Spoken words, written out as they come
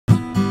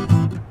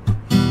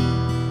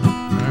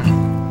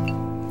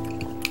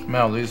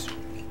Mel, these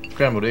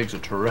scrambled eggs are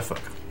terrific.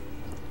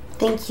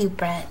 Thank you,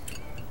 Brett.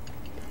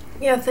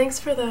 Yeah, thanks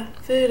for the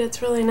food.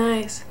 It's really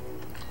nice.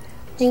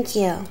 Thank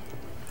you.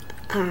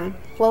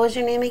 What was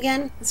your name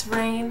again? It's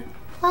Rain.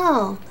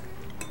 Oh,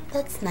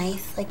 that's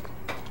nice. Like,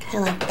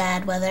 kind of like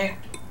bad weather.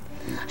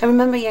 I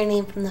remember your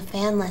name from the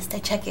fan list. I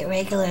check it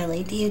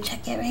regularly. Do you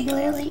check it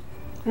regularly?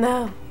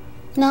 No.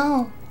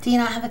 No. Do you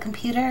not have a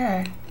computer,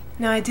 or?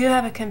 No, I do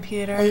have a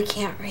computer. Oh, you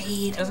can't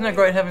read. Isn't it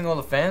great having all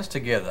the fans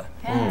together?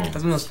 Yeah.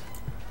 Isn't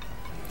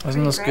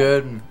this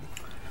good?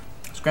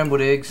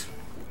 Scrambled eggs.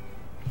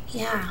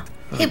 Yeah.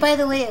 Hey, by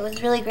the way, it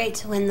was really great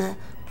to win the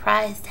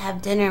prize to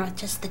have dinner with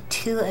just the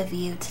two of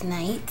you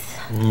tonight.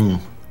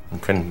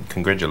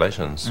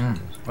 Congratulations.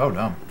 Well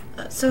done.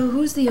 So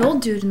who's the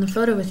old dude in the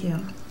photo with you?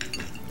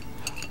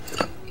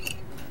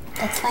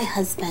 That's my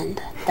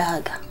husband,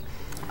 Doug.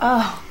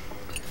 Oh,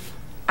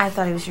 I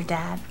thought he was your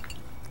dad.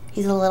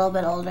 He's a little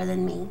bit older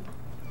than me.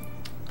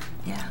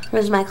 Yeah. He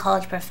was my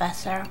college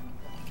professor.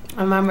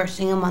 I remember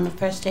seeing him on the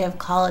first day of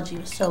college. He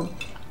was so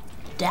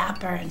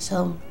dapper and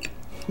so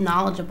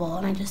knowledgeable,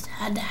 and I just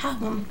had to have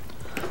him.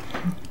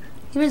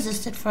 He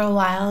resisted for a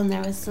while, and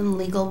there was some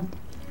legal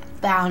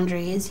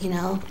boundaries, you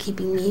know,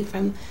 keeping me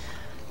from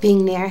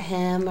being near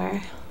him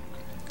or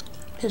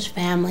his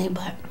family,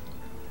 but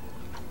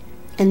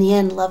in the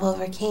end, love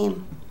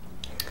overcame,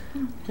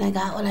 and I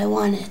got what I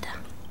wanted.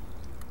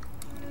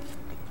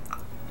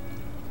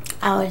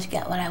 I always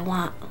get what I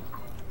want.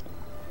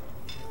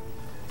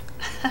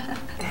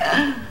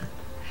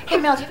 Hey,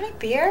 Mel, do you have any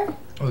beer?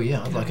 Oh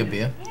yeah, I'd like a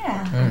beer.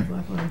 Yeah.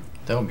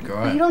 That would be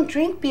great. You don't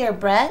drink beer,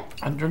 Brett.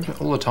 I drink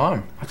it all the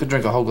time. I could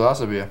drink a whole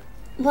glass of beer.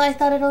 Well, I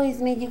thought it always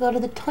made you go to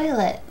the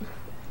toilet.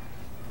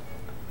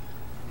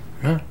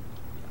 No.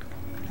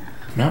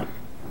 No.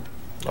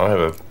 I'll have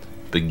a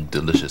big,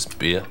 delicious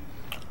beer.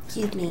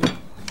 Excuse me.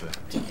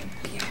 Get your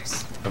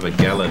beers. I have a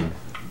gallon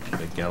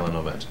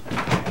of it.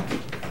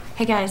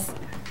 Hey, guys,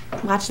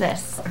 watch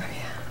this.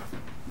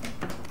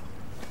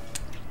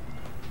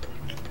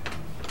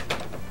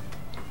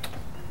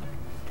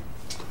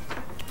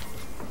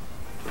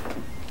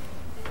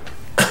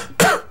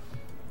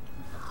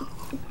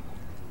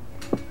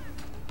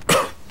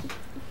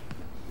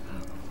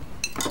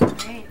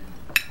 Great.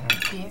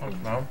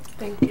 Thanks, Mel.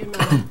 Thank you,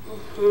 Mom.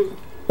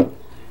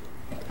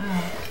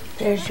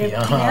 There's your beer.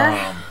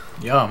 Yum.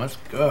 Yum, that's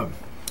good.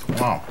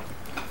 Wow.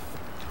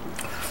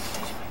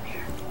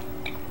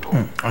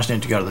 I just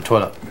need to go to the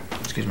toilet.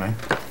 Excuse me.